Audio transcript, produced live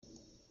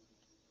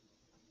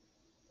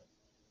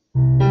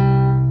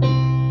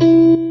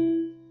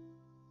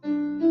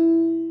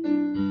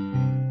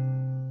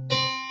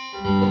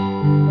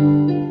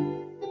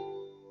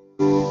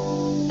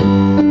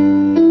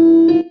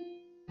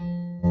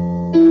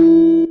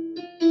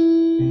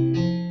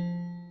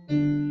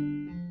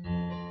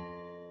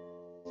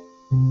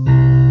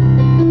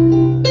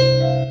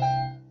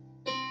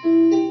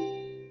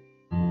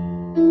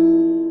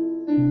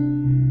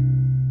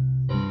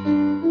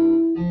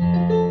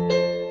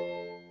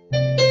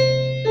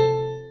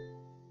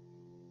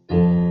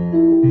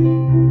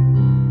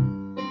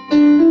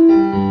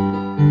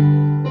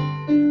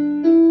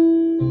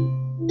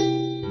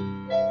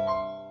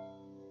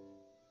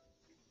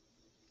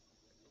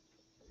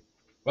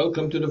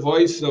Welcome to the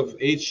Voice of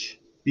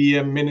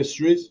HBM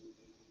Ministries.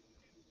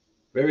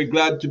 Very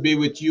glad to be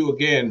with you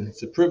again.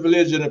 It's a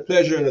privilege and a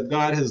pleasure that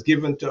God has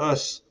given to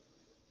us.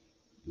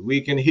 We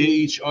can hear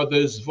each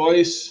other's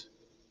voice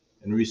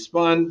and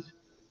respond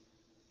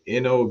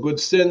in our good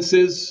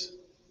senses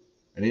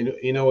and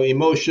in our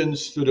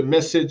emotions to the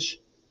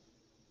message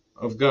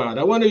of God.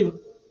 I want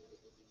to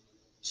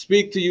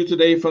speak to you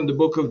today from the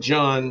book of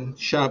John,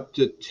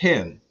 chapter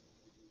 10.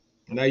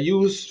 And I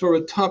use for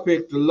a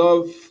topic the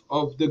love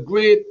of the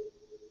great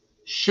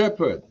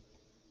shepherd.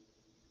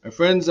 My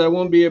friends, I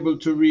won't be able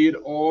to read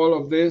all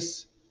of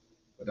this,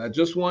 but I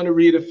just want to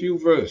read a few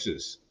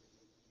verses.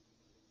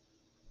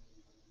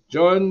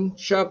 John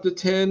chapter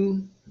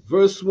 10,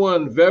 verse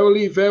 1.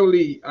 Verily,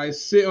 verily, I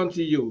say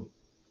unto you,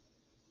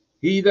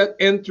 he that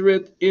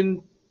entereth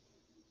in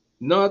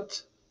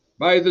not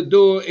by the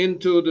door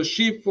into the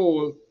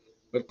sheepfold,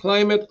 but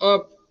climbeth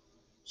up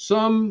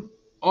some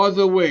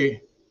other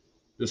way,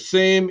 the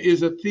same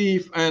is a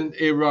thief and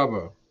a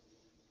robber.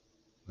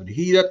 But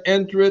he that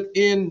entereth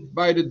in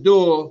by the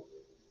door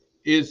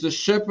is the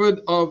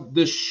shepherd of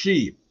the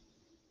sheep.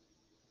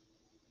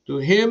 To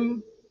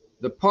him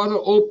the potter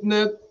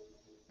openeth,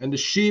 and the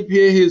sheep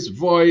hear his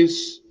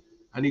voice,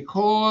 and he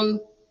called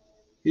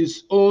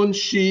his own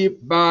sheep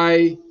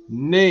by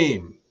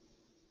name,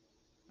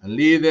 and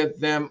leadeth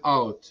them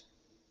out.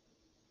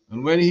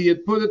 And when he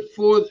had put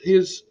forth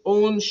his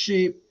own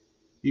sheep,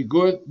 he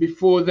goeth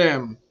before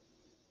them,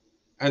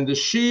 and the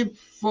sheep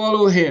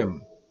follow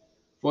him,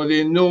 for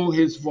they know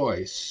his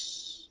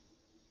voice.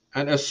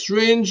 And a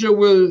stranger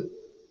will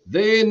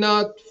they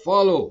not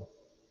follow,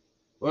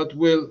 but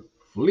will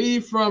flee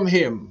from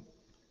him,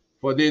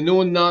 for they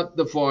know not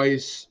the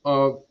voice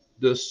of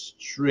the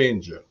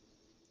stranger.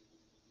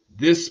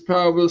 This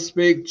parable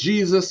spake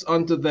Jesus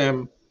unto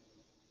them,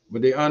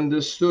 but they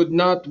understood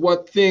not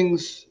what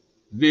things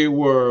they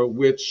were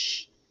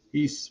which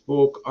he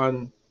spoke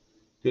unto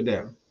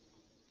them.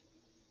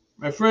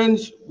 My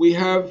friends, we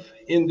have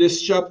in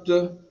this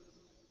chapter,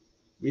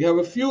 we have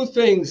a few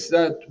things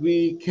that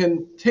we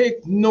can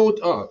take note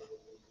of.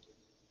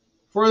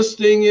 First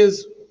thing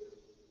is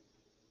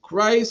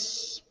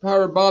Christ's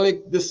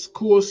parabolic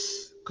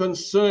discourse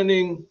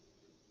concerning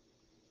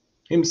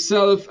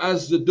himself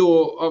as the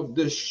door of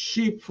the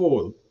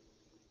sheepfold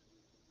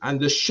and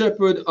the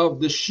shepherd of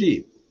the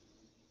sheep.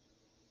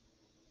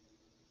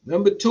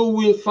 Number two,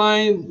 we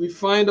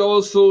find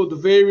also the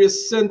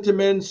various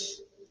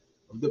sentiments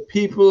of the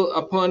people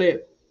upon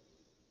it.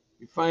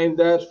 We find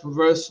that from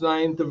verse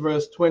 9 to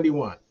verse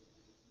 21.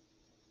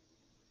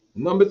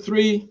 Number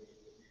three,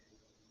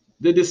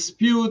 the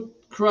dispute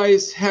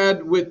Christ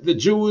had with the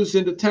Jews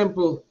in the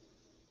temple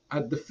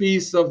at the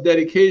Feast of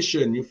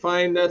Dedication. You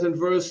find that in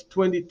verse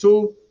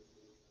 22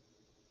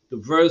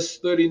 to verse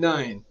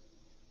 39.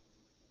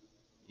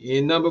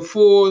 In number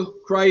four,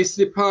 Christ's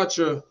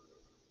departure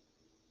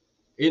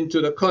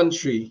into the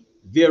country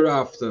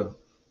thereafter,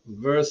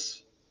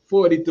 verse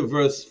 40 to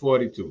verse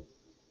 42.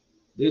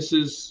 This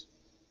is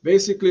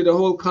basically the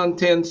whole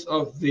contents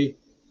of the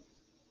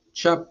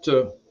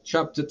chapter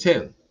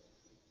 10.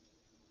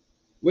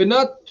 We're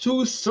not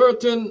too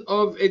certain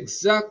of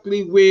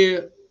exactly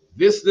where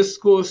this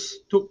discourse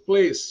took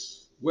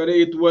place, whether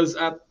it was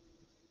at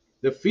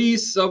the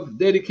Feast of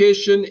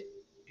Dedication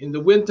in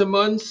the winter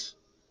months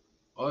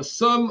or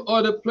some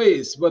other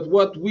place. But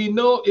what we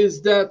know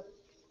is that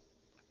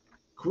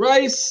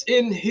Christ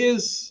in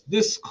his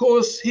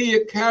discourse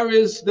here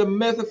carries the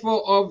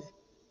metaphor of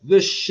the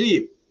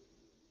sheep.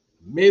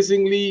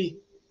 Amazingly,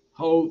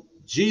 how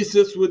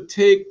Jesus would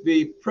take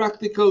the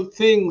practical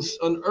things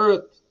on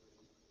earth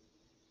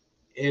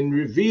and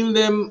reveal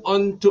them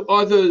unto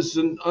others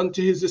and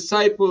unto his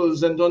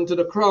disciples and unto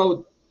the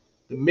crowd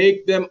to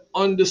make them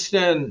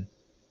understand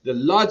the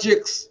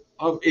logics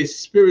of a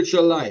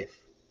spiritual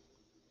life.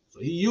 So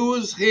he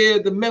used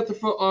here the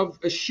metaphor of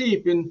a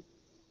sheep in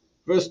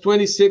verse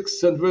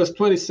 26 and verse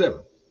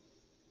 27.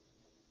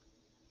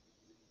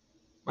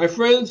 My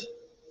friends,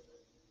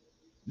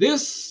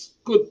 this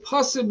could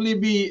possibly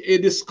be a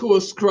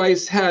discourse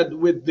Christ had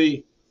with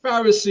the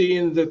Pharisee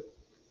in the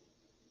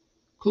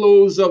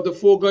close of the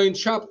foregoing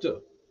chapter.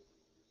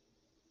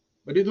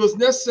 But it was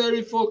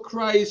necessary for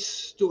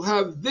Christ to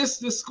have this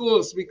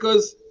discourse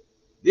because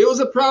there was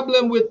a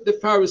problem with the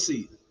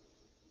Pharisees.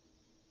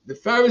 The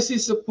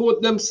Pharisees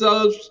support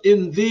themselves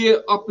in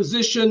their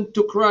opposition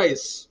to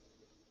Christ.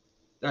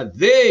 That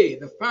they,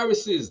 the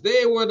Pharisees,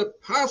 they were the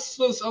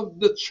pastors of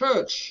the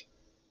church.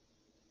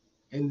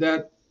 And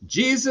that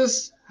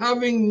Jesus,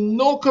 having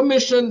no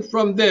commission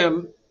from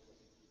them,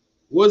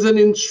 was an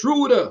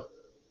intruder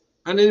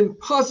and an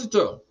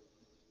impositor.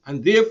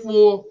 And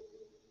therefore,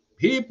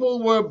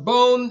 people were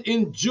bound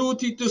in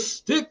duty to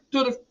stick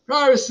to the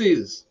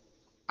Pharisees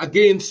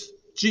against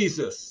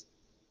Jesus.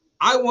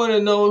 I want to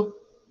know,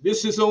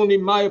 this is only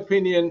my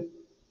opinion,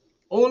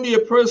 only a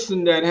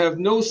person that have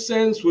no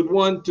sense would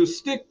want to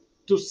stick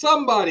to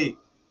somebody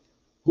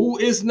who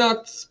is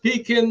not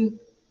speaking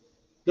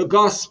the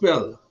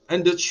gospel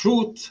and the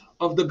truth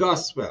of the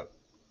gospel.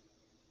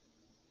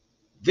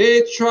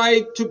 The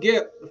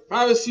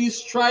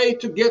Pharisees tried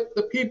to get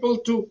the people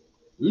to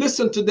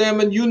listen to them.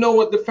 And you know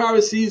what the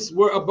Pharisees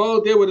were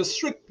about. They were the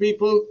strict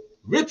people,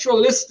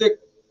 ritualistic,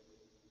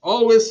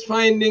 always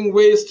finding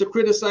ways to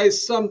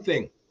criticize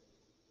something.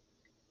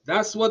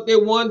 That's what they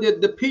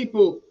wanted the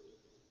people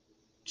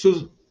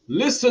to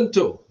listen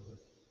to.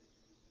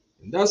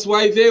 And that's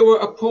why they were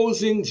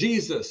opposing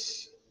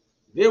Jesus.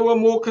 They were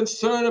more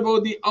concerned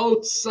about the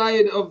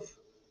outside of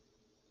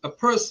a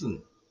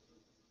person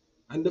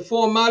and the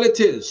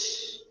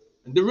formalities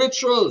and the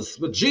rituals.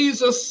 But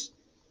Jesus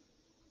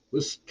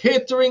was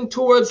catering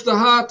towards the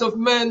heart of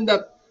men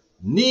that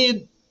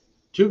need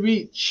to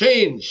be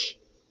changed.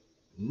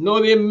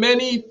 Know there are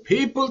many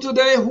people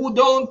today who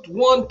don't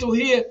want to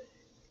hear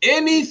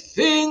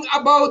anything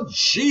about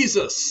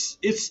Jesus.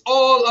 It's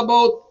all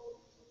about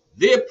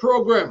their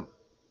program,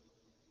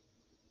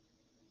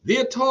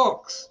 their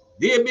talks,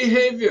 their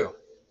behavior,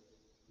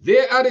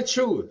 their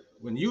attitude.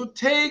 When you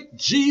take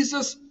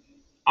Jesus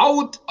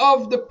out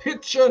of the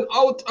picture and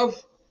out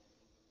of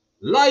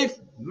life,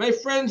 my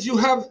friends, you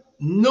have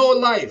no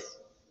life.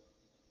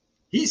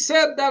 He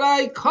said that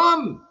I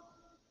come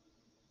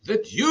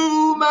that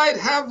you might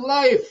have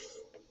life,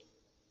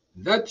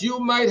 that you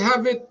might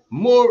have it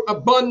more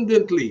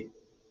abundantly.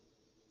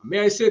 May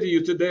I say to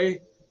you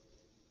today,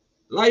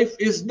 life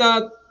is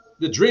not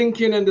the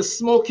drinking and the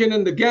smoking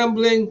and the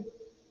gambling,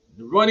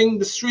 the running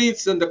the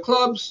streets and the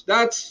clubs.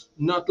 That's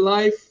not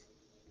life.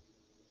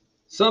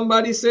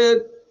 Somebody said,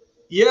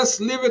 yes,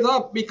 live it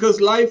up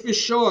because life is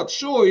short.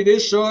 Sure, it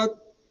is short,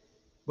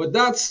 but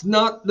that's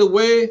not the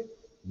way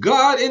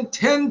God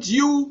intends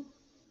you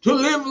to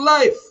live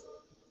life.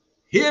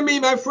 Hear me,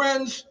 my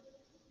friends.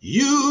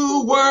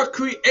 You were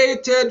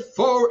created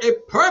for a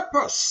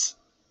purpose,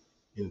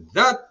 and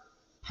that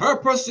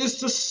purpose is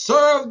to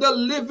serve the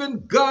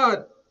living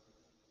God.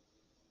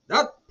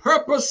 That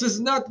purpose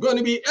is not going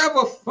to be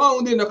ever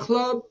found in a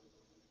club.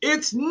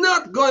 It's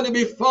not going to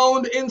be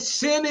found in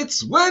sin.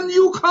 It's when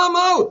you come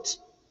out.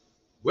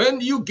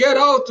 When you get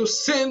out of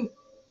sin,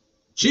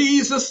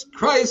 Jesus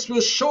Christ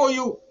will show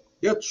you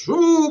the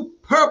true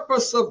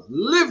purpose of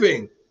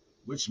living,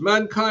 which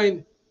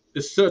mankind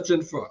is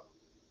searching for.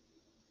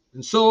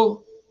 And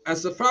so,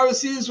 as the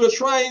Pharisees were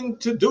trying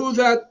to do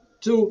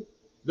that to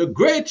the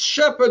great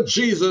shepherd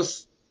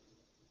Jesus,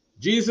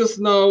 Jesus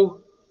now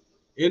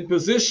in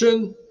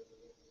position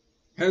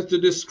has to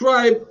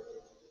describe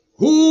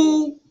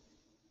who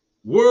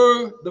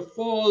were the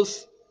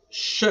false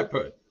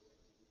shepherd.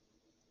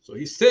 So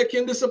he's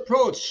taking this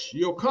approach.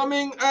 You're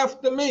coming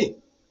after me.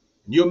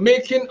 You're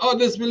making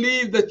others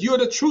believe that you're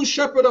the true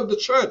shepherd of the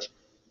church.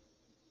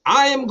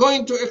 I am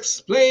going to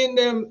explain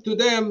to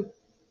them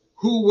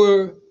who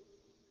were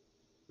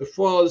the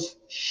false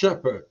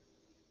shepherd.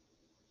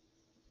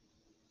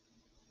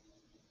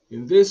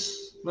 In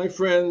this, my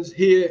friends,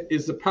 here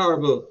is the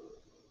parable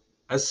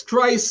as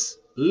Christ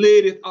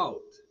laid it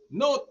out.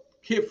 Note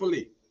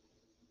carefully.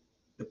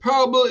 The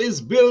parable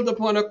is built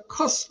upon a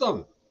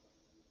custom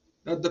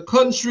that the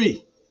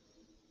country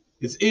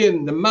is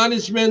in, the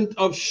management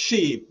of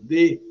sheep.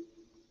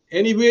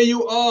 Anywhere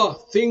you are,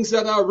 things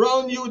that are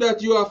around you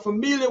that you are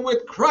familiar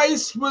with,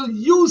 Christ will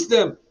use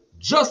them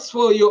just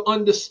for your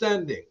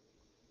understanding.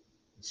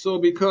 So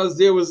because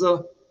there was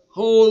a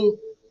whole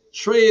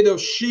trade of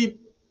sheep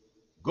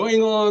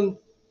going on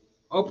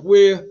up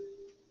where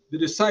the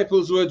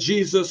disciples were,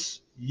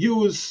 Jesus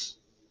used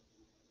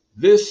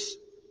this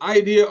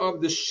idea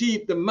of the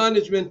sheep, the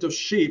management of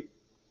sheep,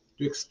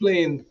 to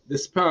explain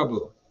this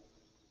parable.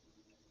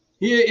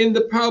 Here in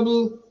the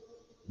parable,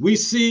 we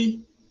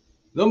see,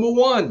 number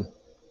one,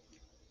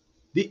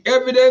 the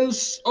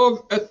evidence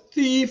of a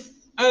thief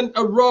and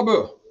a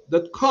robber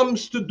that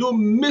comes to do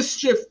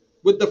mischief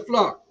with the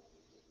flock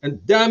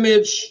and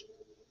damage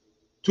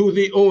to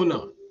the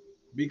owner.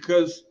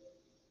 Because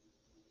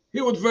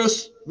hear what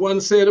verse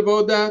 1 said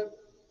about that.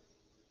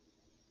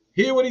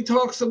 Hear what he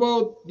talks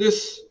about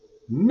this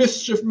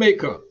mischief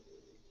maker.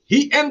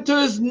 He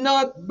enters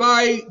not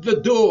by the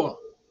door,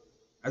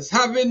 as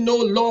having no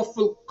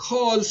lawful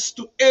cause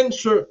to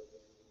enter.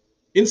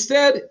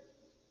 Instead,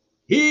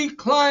 he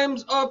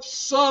climbs up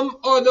some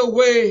other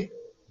way,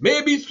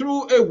 maybe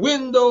through a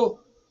window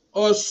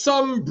or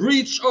some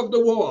breach of the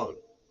wall.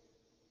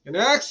 And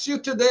I ask you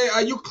today,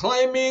 are you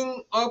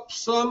climbing up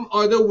some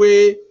other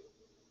way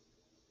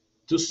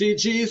to see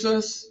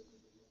Jesus?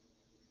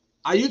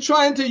 Are you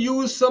trying to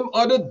use some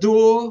other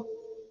door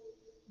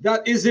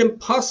that is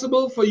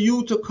impossible for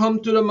you to come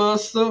to the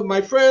Master?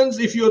 My friends,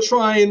 if you're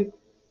trying,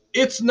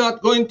 it's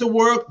not going to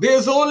work.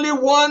 There's only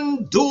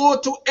one door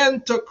to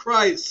enter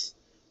Christ,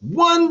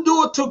 one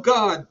door to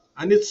God,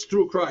 and it's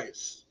through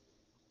Christ.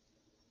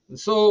 And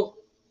so,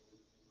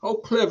 how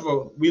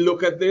clever we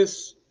look at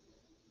this.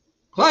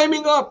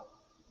 Climbing up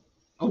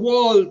a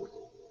wall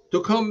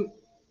to come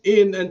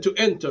in and to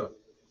enter.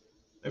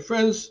 My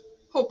friends,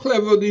 how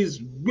clever these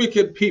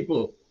wicked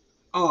people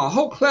are.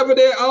 How clever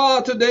they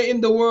are today in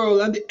the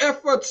world, and the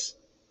efforts,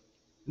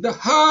 the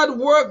hard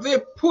work they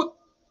put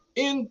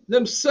in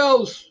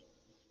themselves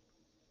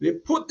They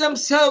put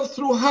themselves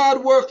through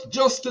hard work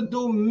just to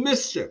do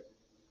mischief.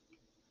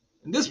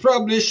 And this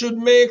probably should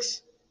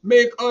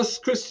make us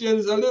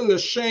Christians a little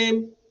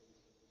ashamed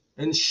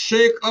and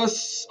shake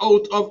us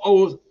out of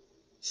our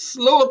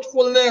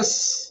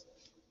slothfulness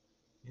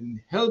and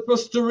help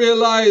us to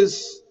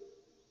realize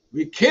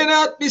we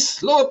cannot be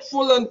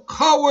slothful and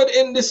coward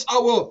in this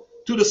hour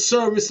to the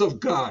service of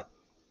God.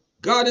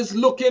 God is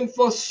looking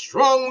for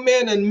strong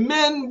men and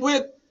men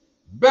with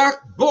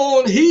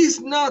backbone. He's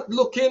not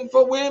looking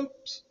for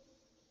wimps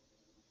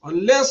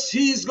unless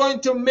he's going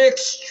to make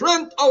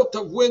strength out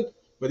of wind.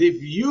 But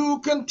if you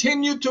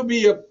continue to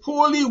be a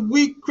poorly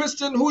weak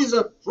Christian who is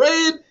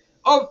afraid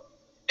of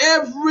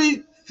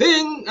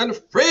everything and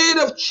afraid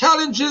of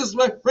challenges,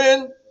 my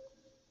friend,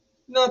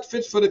 not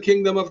fit for the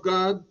kingdom of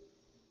God.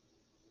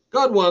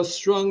 God wants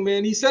strong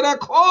men. He said, I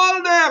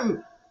call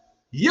them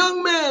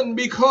young men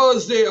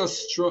because they are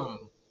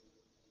strong.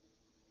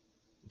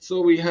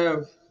 So we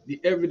have the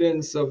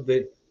evidence of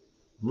the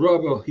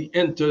robber. He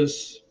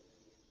enters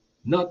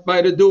not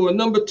by the door.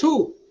 Number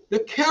two, the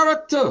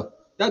character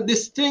that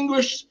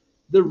distinguished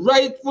the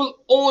rightful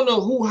owner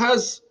who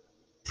has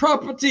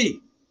property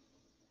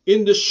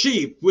in the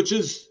sheep, which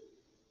is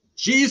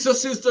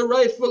Jesus is the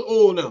rightful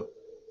owner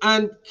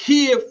and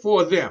care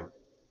for them.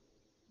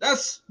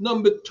 That's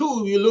number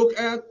two. You look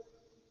at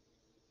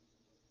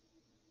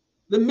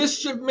the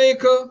mischief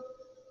maker,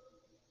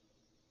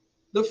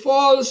 the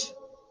false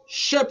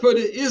shepherd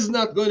is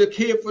not going to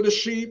care for the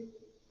sheep,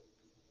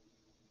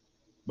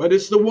 but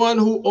it's the one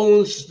who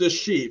owns the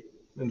sheep.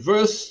 And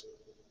verse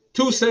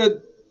 2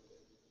 said,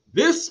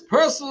 this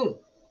person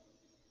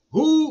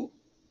who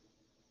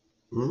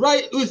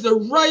is the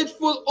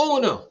rightful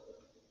owner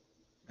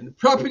and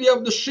property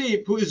of the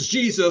sheep, who is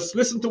Jesus.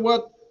 Listen to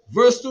what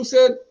verse 2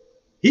 said.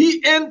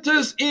 He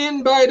enters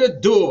in by the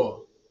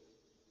door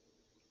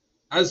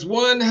as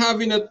one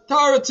having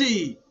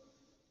authority,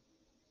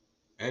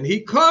 and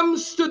he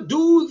comes to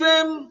do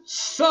them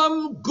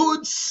some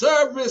good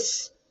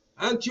service.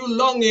 Aren't you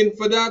longing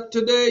for that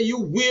today, you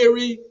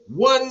weary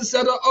ones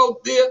that are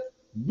out there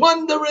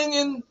wandering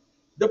in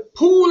the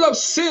pool of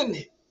sin?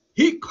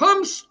 He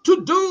comes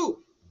to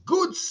do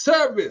good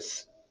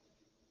service.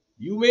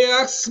 You may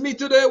ask me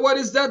today, what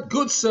is that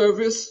good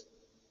service?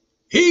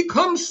 He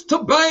comes to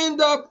bind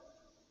up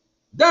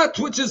that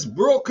which is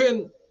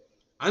broken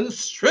and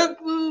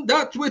strengthen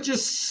that which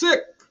is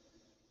sick.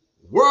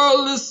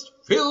 World is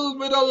filled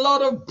with a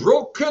lot of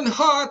broken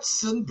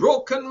hearts and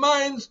broken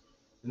minds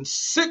and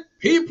sick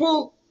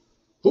people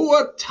who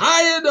are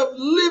tired of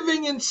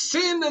living in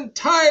sin and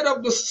tired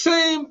of the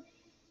same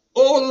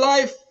old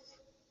life.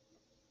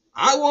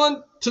 I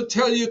want to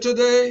tell you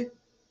today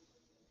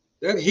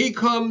that he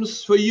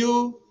comes for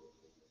you.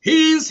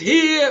 He's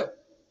here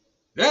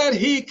that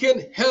he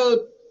can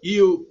help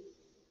you.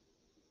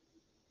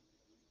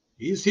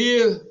 He's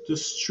here to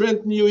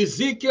strengthen you.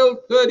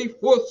 Ezekiel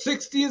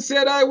 34:16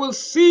 said, I will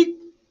seek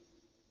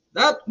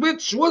that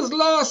which was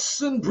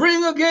lost and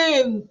bring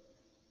again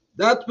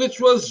that which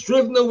was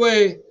driven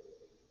away.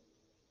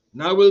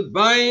 And I will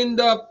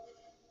bind up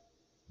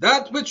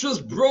that which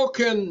was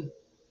broken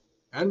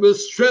and will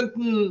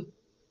strengthen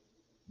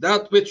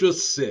that which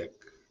was sick.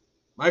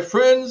 My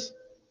friends,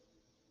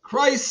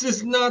 Christ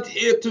is not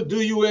here to do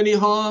you any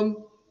harm.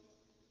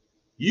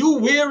 You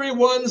weary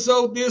ones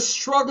out there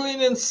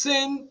struggling in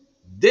sin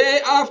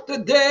day after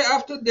day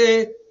after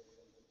day,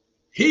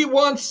 he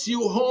wants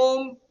you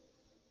home.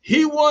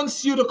 He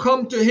wants you to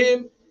come to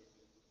him.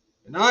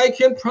 And I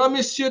can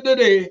promise you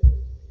today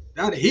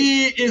that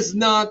he is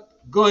not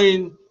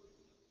going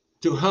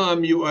to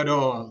harm you at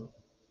all.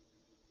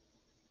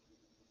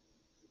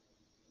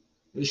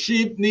 The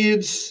sheep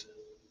needs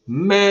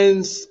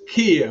man's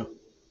care.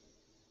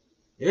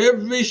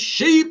 Every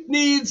sheep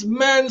needs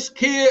man's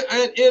care,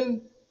 and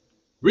in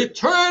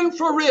return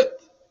for it,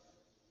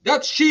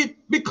 that sheep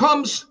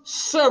becomes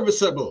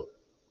serviceable.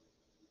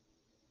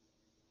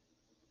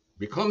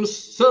 Becomes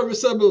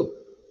serviceable.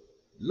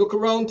 Look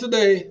around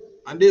today,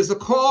 and there's a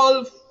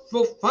call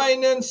for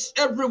finance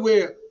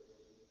everywhere.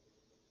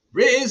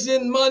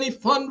 Raising money,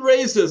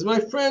 fundraisers. My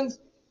friends,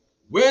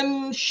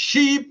 when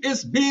sheep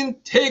is being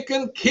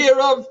taken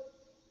care of,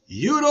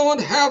 you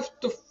don't have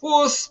to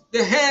force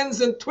the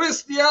hands and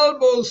twist the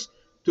elbows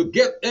to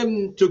get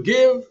them to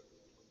give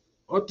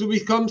or to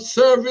become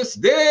service.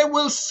 They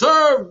will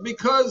serve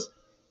because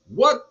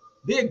what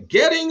they're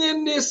getting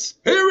in their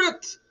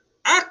spirit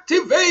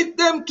activate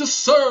them to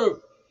serve.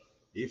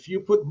 If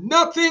you put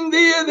nothing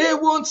there, they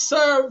won't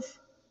serve.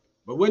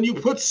 But when you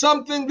put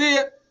something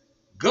there,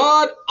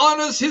 God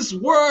honors his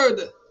word.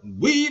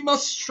 We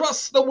must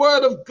trust the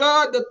word of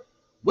God that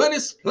when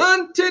it's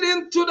planted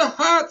into the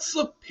hearts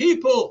of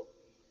people,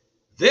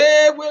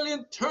 they will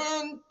in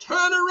turn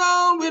turn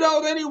around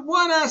without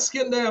anyone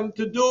asking them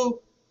to do,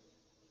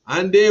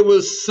 and they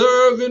will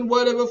serve in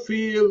whatever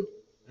field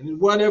and in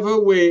whatever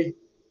way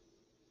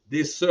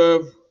they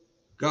serve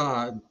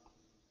God.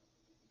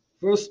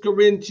 1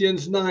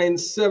 Corinthians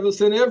 9:7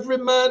 said, every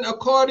man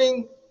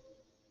according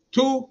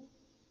to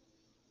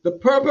the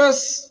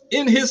purpose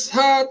in his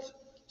heart,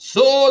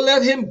 So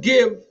let him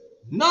give,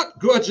 not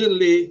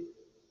grudgingly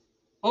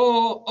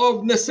or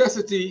of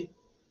necessity,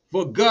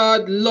 for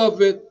God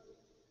loveth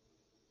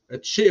a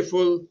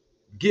cheerful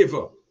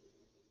giver.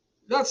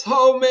 That's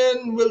how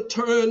men will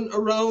turn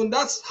around.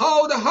 That's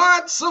how the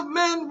hearts of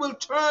men will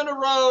turn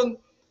around.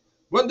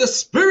 When the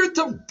Spirit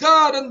of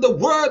God and the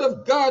Word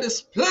of God is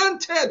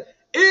planted,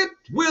 it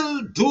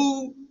will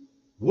do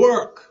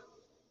work.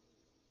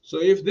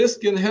 So if this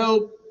can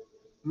help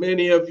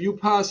many of you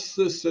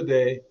pastors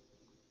today,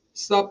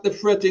 stop the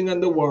fretting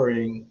and the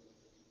worrying.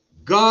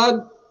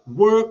 God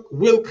work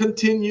will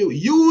continue.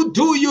 You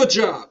do your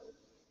job.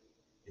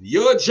 And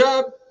your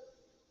job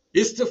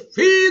is to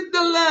feed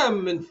the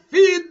lamb and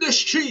feed the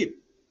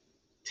sheep.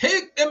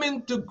 Take them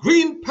into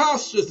green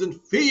pastures and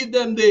feed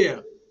them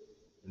there.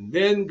 And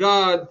then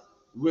God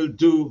will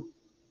do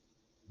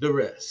the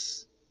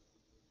rest.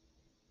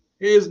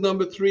 Here's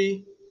number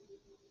 3.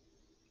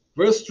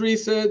 Verse 3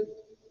 said,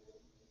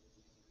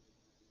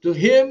 to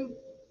him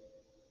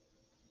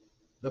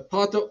the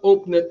potter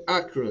openeth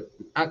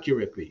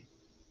accurately.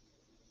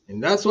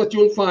 And that's what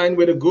you'll find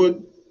with a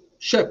good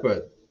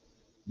shepherd.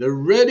 The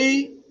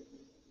ready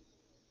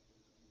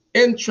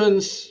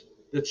entrance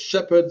that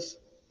shepherds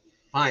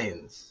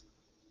finds.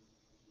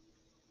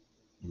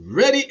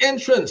 Ready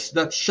entrance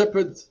that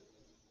shepherd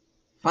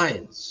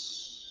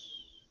finds.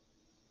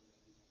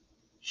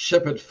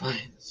 Shepherd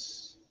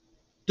finds.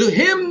 To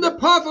him the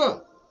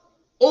potter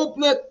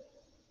openeth.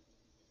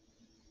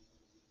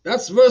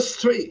 That's verse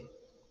 3.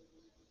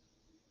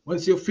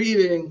 Once you're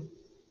feeding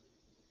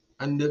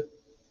and the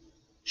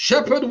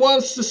shepherd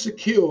wants to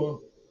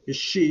secure his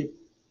sheep,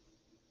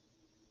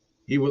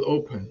 he will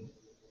open.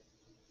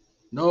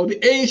 Now in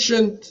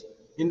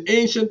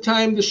ancient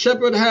time, the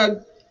shepherd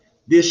had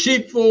their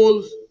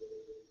sheepfolds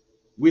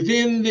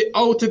within the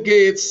outer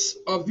gates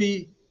of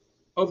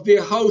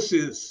their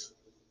houses.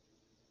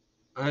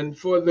 And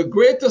for the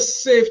greater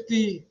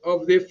safety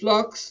of their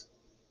flocks,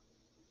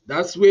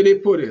 that's where they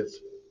put it,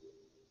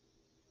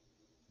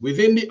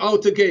 within the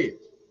outer gate,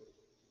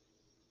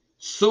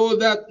 so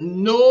that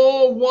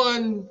no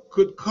one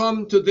could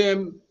come to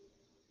them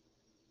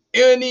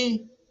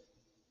any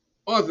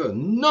other.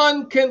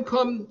 None can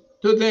come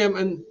to them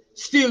and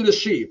steal the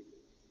sheep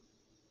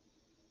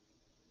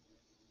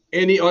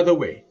any other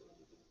way.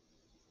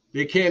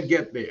 They can't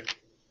get there.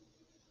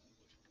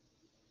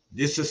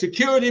 This is a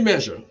security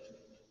measure.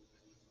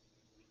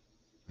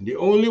 And the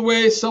only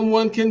way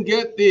someone can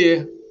get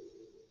there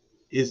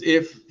is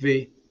if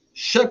the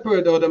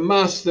shepherd or the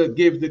master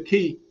give the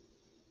key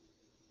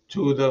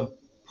to the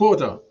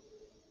porter,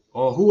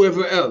 or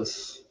whoever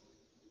else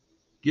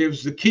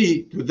gives the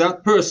key to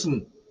that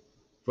person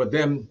for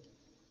them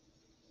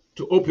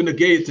to open the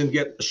gate and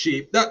get the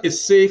sheep. That is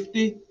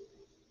safety.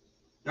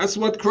 That's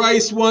what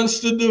Christ wants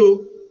to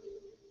do.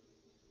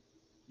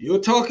 You're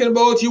talking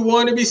about you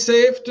want to be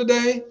safe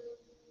today?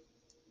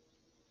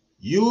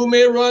 You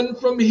may run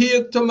from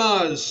here to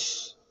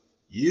Mars.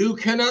 You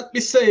cannot be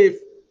safe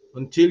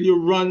until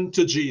you run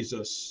to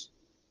Jesus.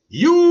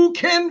 You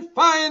can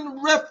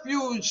find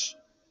refuge.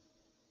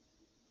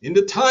 In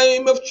the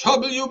time of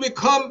trouble,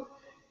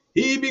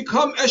 he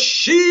become a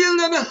shield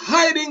and a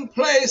hiding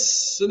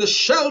place and a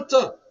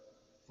shelter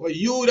for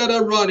you that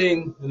are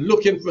running and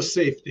looking for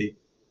safety.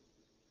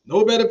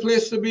 No better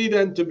place to be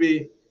than to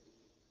be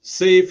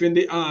safe in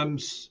the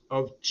arms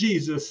of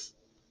Jesus.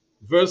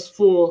 Verse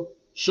 4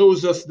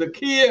 shows us the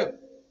care,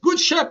 good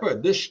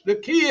shepherd, the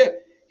care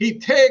he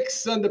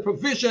takes and the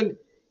provision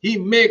he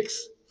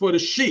makes for the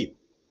sheep.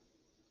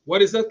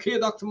 What is that care,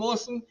 Dr.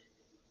 Mawson?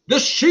 The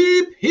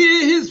sheep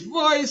hear his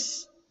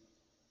voice.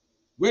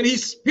 When he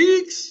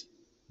speaks,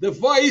 the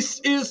voice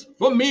is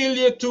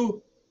familiar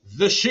to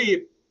the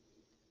sheep.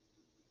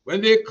 When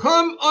they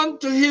come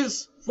unto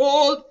his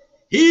fold,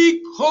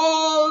 he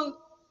called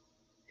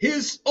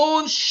his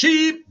own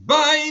sheep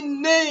by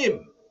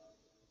name.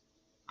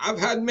 I've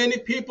had many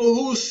people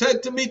who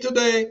said to me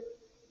today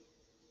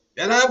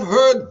that I've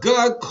heard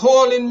God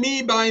calling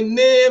me by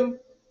name.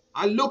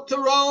 I looked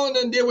around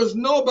and there was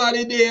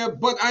nobody there,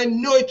 but I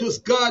know it was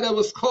God that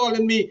was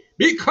calling me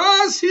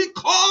because he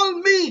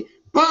called me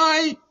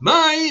by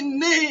my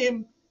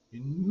name.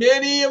 And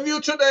many of you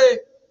today,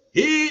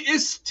 he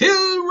is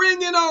still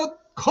ringing out,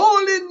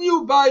 calling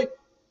you by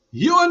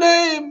your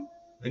name.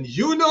 And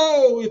you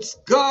know it's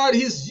God.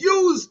 He's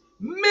used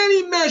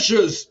many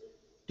measures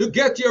to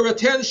get your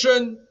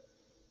attention,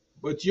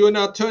 but you're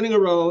not turning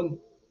around.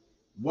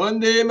 One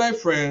day, my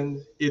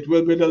friend, it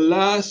will be the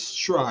last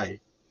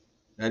try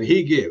that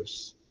he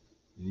gives.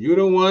 And you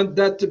don't want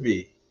that to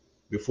be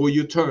before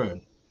you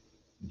turn.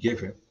 Give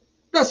him.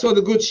 That's what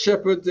the good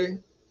shepherd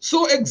did.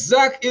 So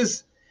exact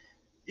is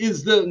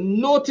the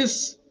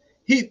notice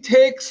he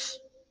takes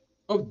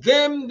of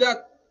them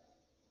that,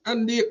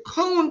 and the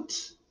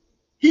account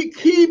he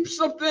keeps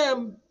of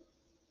them,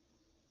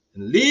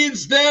 and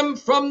leads them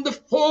from the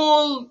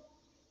fold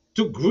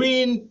to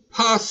green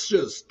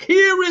pastures,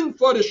 caring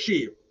for the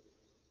sheep.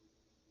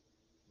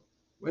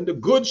 When the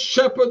good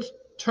shepherd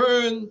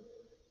turn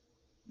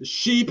the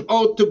sheep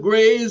out to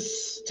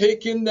graze,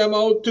 taking them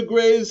out to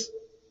graze,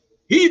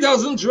 He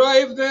doesn't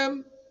drive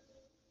them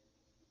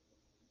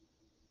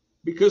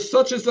because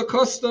such is the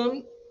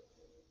custom.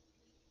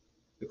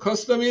 The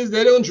custom is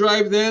they don't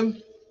drive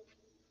them.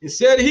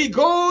 Instead, he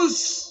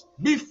goes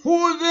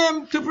before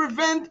them to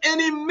prevent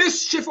any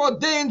mischief or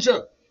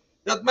danger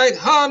that might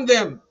harm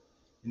them.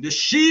 And the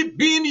sheep,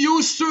 being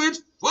used to it,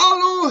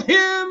 follow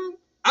him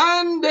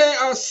and they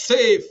are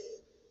safe.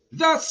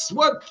 That's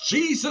what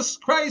Jesus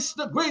Christ,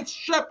 the great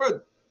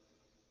shepherd,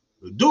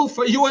 will do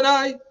for you and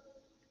I.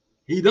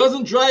 He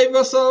doesn't drive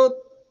us out.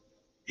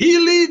 He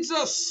leads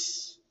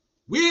us.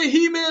 Where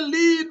he may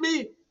lead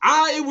me,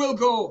 I will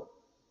go.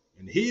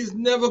 And he's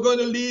never going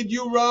to lead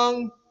you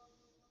wrong.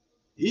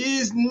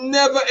 He's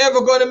never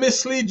ever going to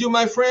mislead you,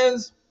 my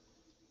friends.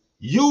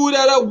 You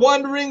that are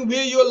wondering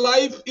where your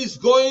life is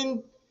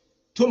going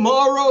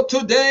tomorrow,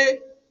 today,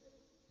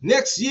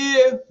 next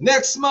year,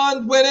 next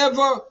month,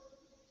 whenever,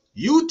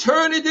 you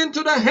turn it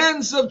into the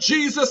hands of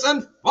Jesus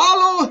and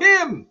follow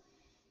him,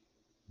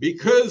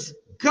 because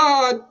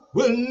God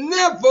will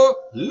never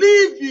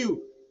leave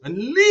you and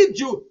lead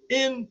you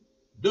in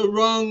the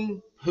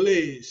wrong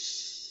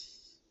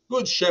place.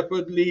 Good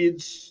shepherd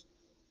leads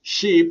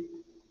sheep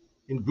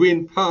in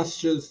green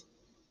pastures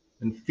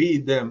and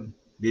feed them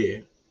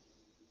there.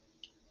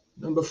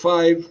 Number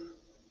 5,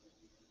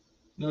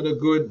 another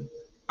good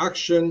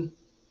action,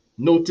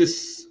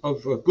 notice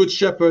of a good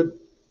shepherd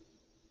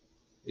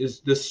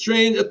is the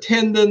strange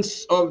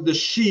attendance of the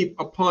sheep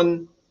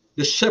upon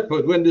the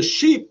shepherd. When the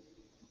sheep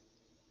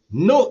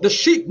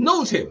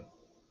knows him.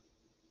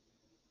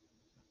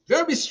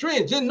 Very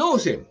strange, they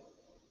knows him.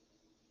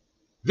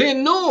 They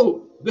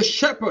know the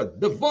shepherd,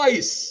 the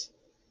voice,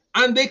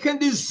 and they can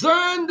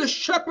discern the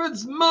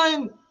shepherd's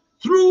mind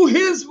through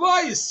his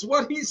voice,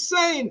 what he's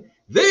saying.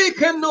 They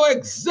can know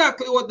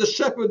exactly what the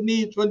shepherd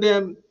needs from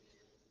them.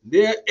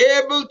 They are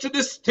able to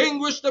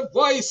distinguish the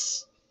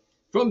voice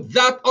from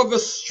that of a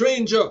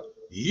stranger.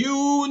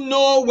 You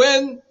know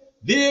when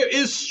there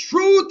is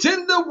truth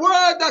in the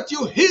word that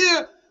you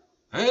hear,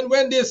 and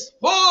when there's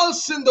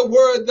false in the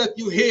word that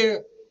you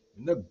hear.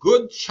 And a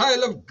good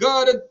child of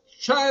God,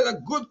 a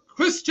good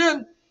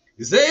Christian,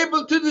 is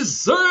able to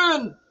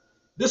discern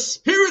the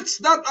spirits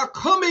that are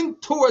coming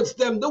towards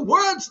them, the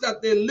words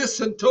that they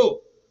listen to.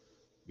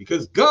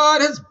 Because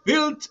God has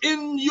built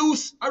in you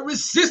a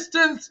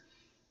resistance,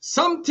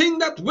 something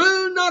that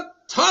will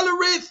not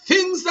tolerate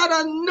things that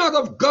are not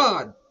of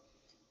God.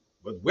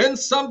 But when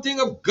something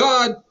of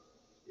God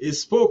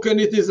is spoken,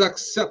 it is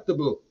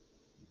acceptable.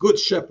 Good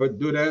shepherd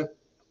do that.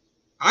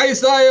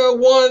 Isaiah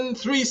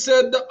 1:3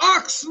 said, the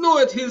ox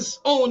knoweth his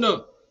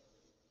owner,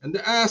 and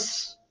the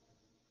ass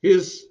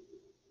his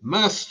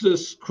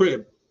master's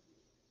crib.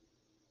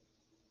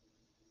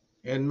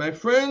 And my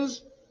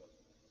friends,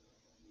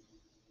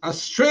 a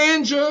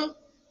stranger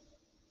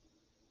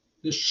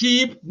the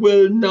sheep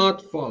will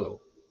not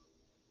follow.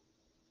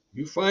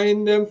 You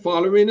find them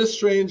following a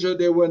stranger,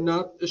 they were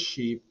not the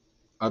sheep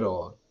at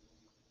all.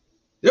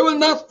 They will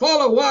not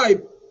follow.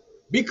 Why?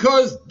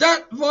 Because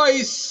that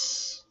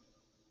voice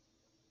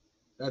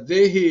that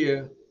they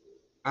hear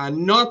are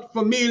not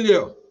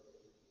familiar.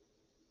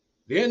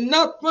 They're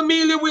not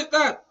familiar with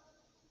that.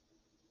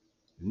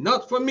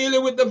 Not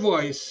familiar with the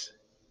voice.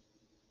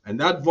 And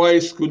that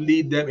voice could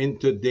lead them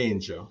into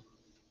danger.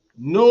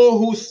 Know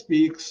who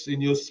speaks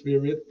in your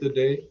spirit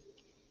today.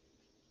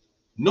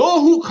 Know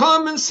who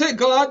come and say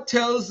God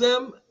tells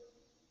them.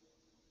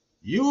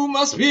 You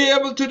must be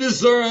able to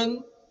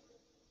discern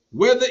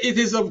whether it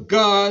is of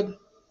God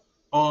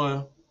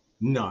or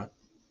not.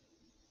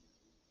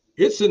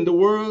 It's in the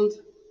world.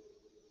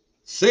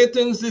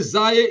 Satan's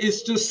desire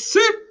is to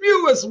sift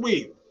you as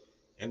wheat,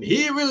 and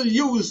he will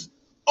use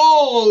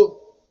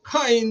all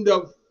kind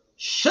of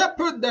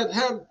shepherds that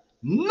have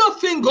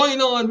nothing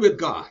going on with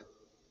God.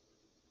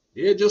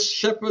 They're just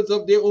shepherds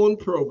of their own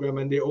program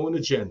and their own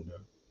agenda.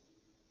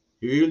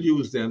 He will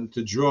use them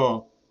to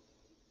draw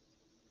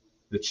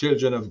the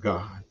children of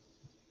God.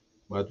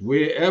 But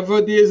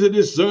wherever there's a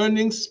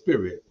discerning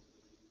spirit,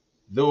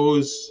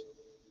 those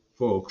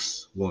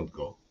folks won't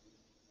go.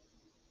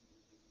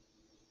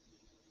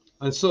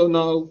 And so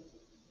now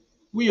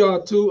we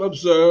are to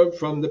observe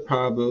from the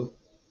parable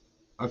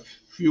a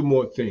few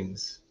more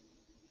things.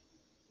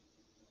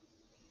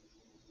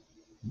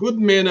 Good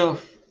men are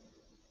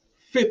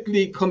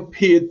fitly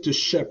compared to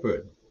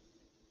shepherd.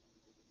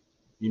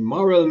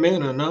 Immoral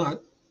men are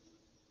not.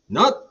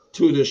 Not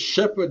to the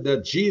shepherd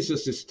that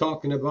Jesus is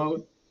talking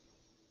about.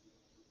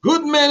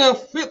 Good men are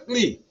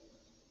fitly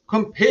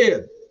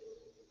compared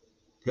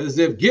because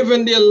they've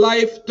given their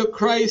life to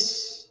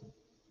Christ.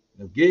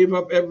 They gave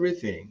up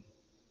everything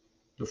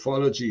to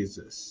follow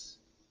Jesus.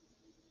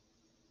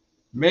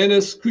 Men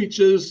as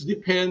creatures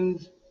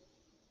depend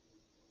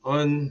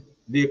on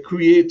their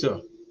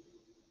creator.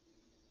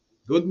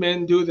 Good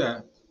men do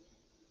that.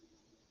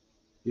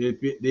 They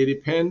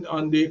depend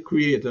on their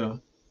creator.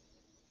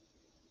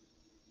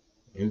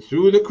 And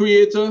through the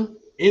creator,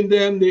 in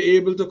them, they're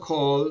able to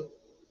call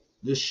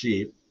the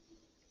sheep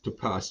to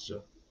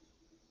pasture.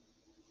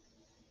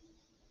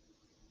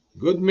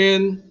 Good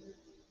men,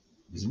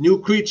 these new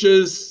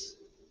creatures,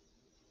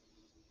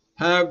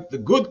 have the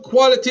good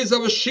qualities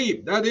of a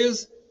sheep. That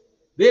is,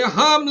 they are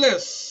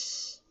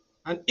harmless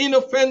and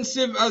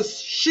inoffensive as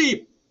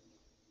sheep.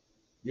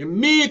 They're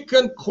meek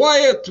and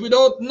quiet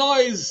without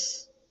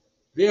noise.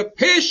 They are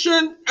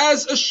patient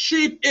as a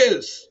sheep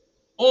is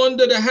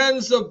under the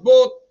hands of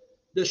both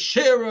the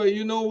shearer.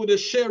 You know, the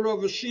shearer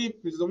of a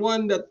sheep is the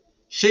one that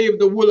shaved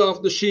the wool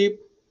off the sheep.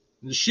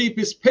 The sheep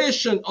is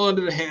patient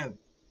under the hand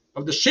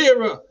of the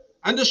shearer.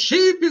 And the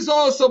sheep is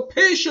also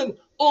patient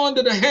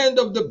under the hand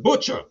of the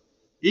butcher,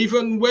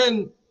 even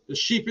when the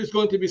sheep is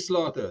going to be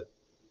slaughtered.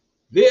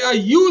 They are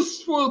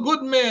useful,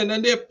 good men,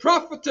 and they're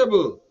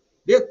profitable.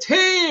 They're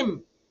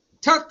tame,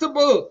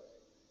 tractable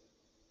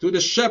to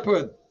the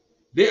shepherd.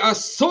 They are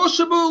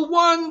sociable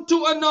one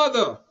to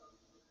another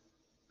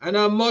and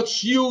are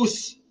much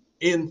use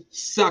in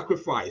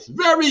sacrifice.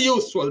 Very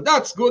useful.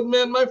 That's good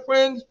men, my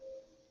friends.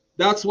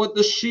 That's what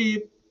the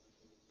sheep,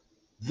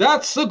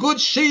 that's the good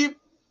sheep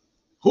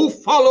who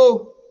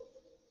follow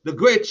the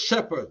great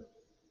shepherd.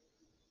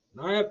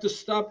 Now I have to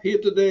stop here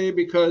today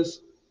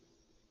because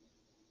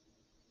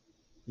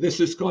this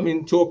is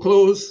coming to a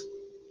close.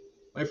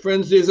 My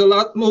friends, there's a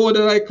lot more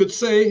that I could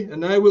say,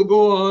 and I will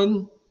go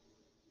on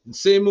and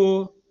say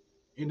more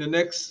in the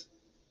next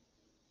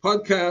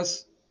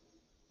podcast.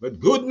 But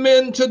good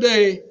men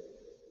today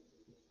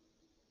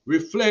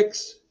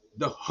reflects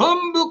the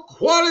humble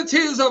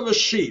qualities of a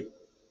sheep.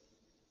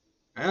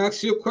 I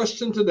ask you a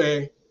question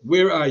today.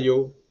 Where are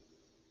you?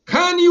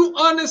 Can you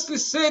honestly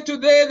say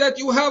today that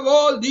you have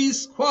all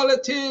these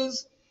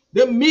qualities?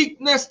 The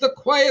meekness, the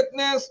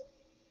quietness,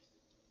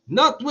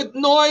 not with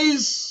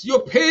noise,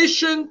 you're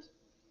patient,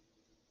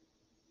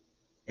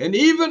 and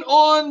even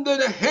on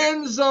the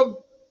hands of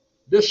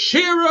the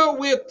shearer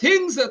where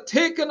things are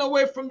taken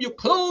away from you,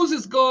 clothes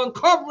is gone,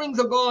 coverings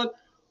are gone,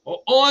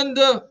 or on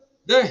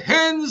the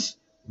hands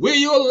where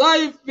your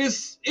life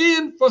is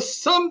in for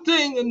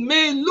something and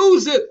may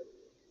lose it.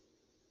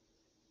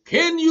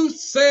 Can you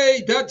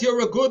say that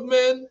you're a good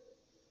man?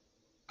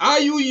 Are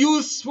you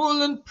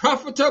useful and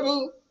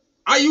profitable?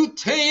 Are you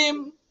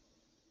tame?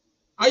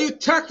 Are you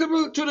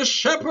tractable to the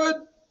shepherd?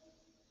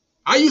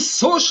 Are you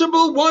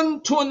sociable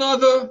one to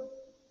another?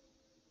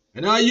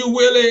 And are you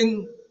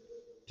willing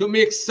to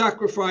make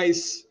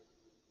sacrifice?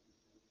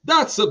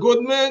 That's a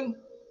good man.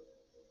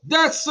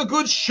 That's a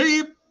good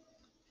sheep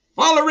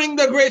following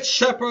the great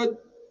shepherd,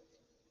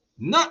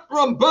 not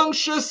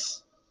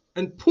rambunctious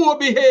and poor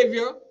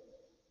behavior,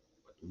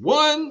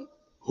 one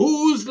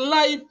whose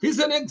life is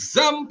an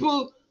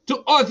example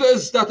to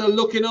others that are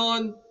looking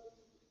on.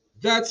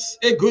 That's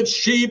a good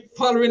sheep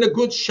following a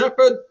good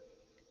shepherd.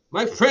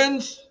 My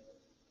friends,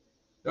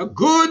 a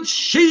good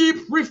sheep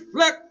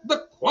reflect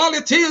the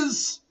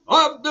qualities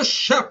of the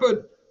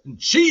shepherd.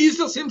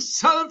 Jesus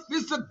himself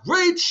is the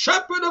great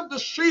shepherd of the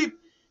sheep.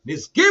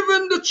 He's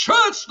given the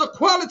church the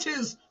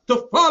qualities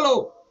to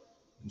follow.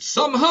 And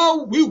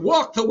somehow we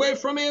walked away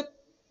from it.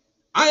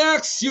 I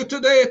ask you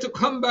today to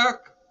come back.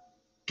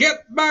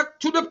 Get back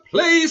to the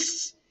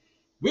place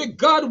where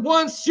God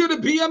wants you to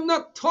be. I'm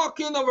not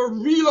talking of a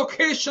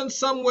relocation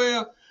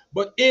somewhere,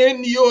 but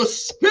in your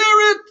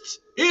spirit,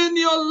 in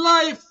your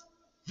life,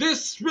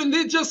 this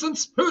religious and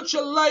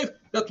spiritual life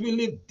that we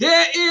live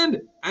day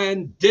in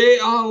and day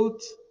out.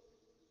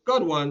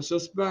 God wants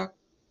us back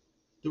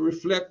to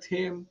reflect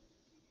him.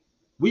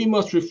 We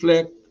must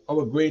reflect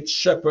our great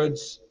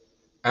shepherd's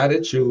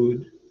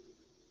attitude,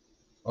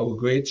 our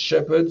great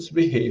shepherd's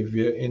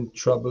behavior in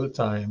troubled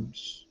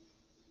times,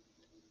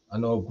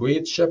 and our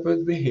great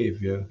shepherd's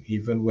behavior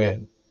even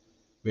when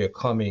we are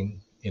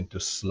coming into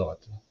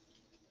slaughter.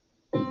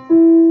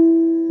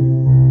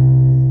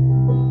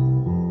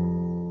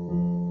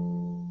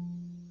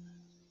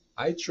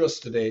 I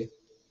trust today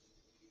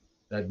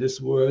that this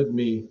word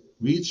may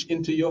reach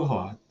into your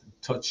heart and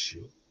touch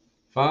you.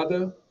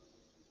 Father,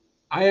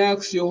 I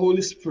ask your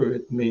Holy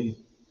Spirit may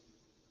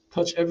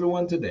touch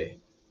everyone today,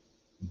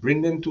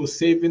 bring them to a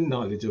saving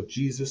knowledge of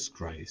Jesus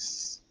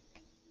Christ.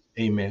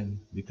 Amen.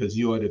 Because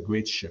you are the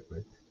great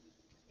shepherd.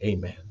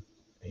 Amen.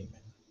 Amen.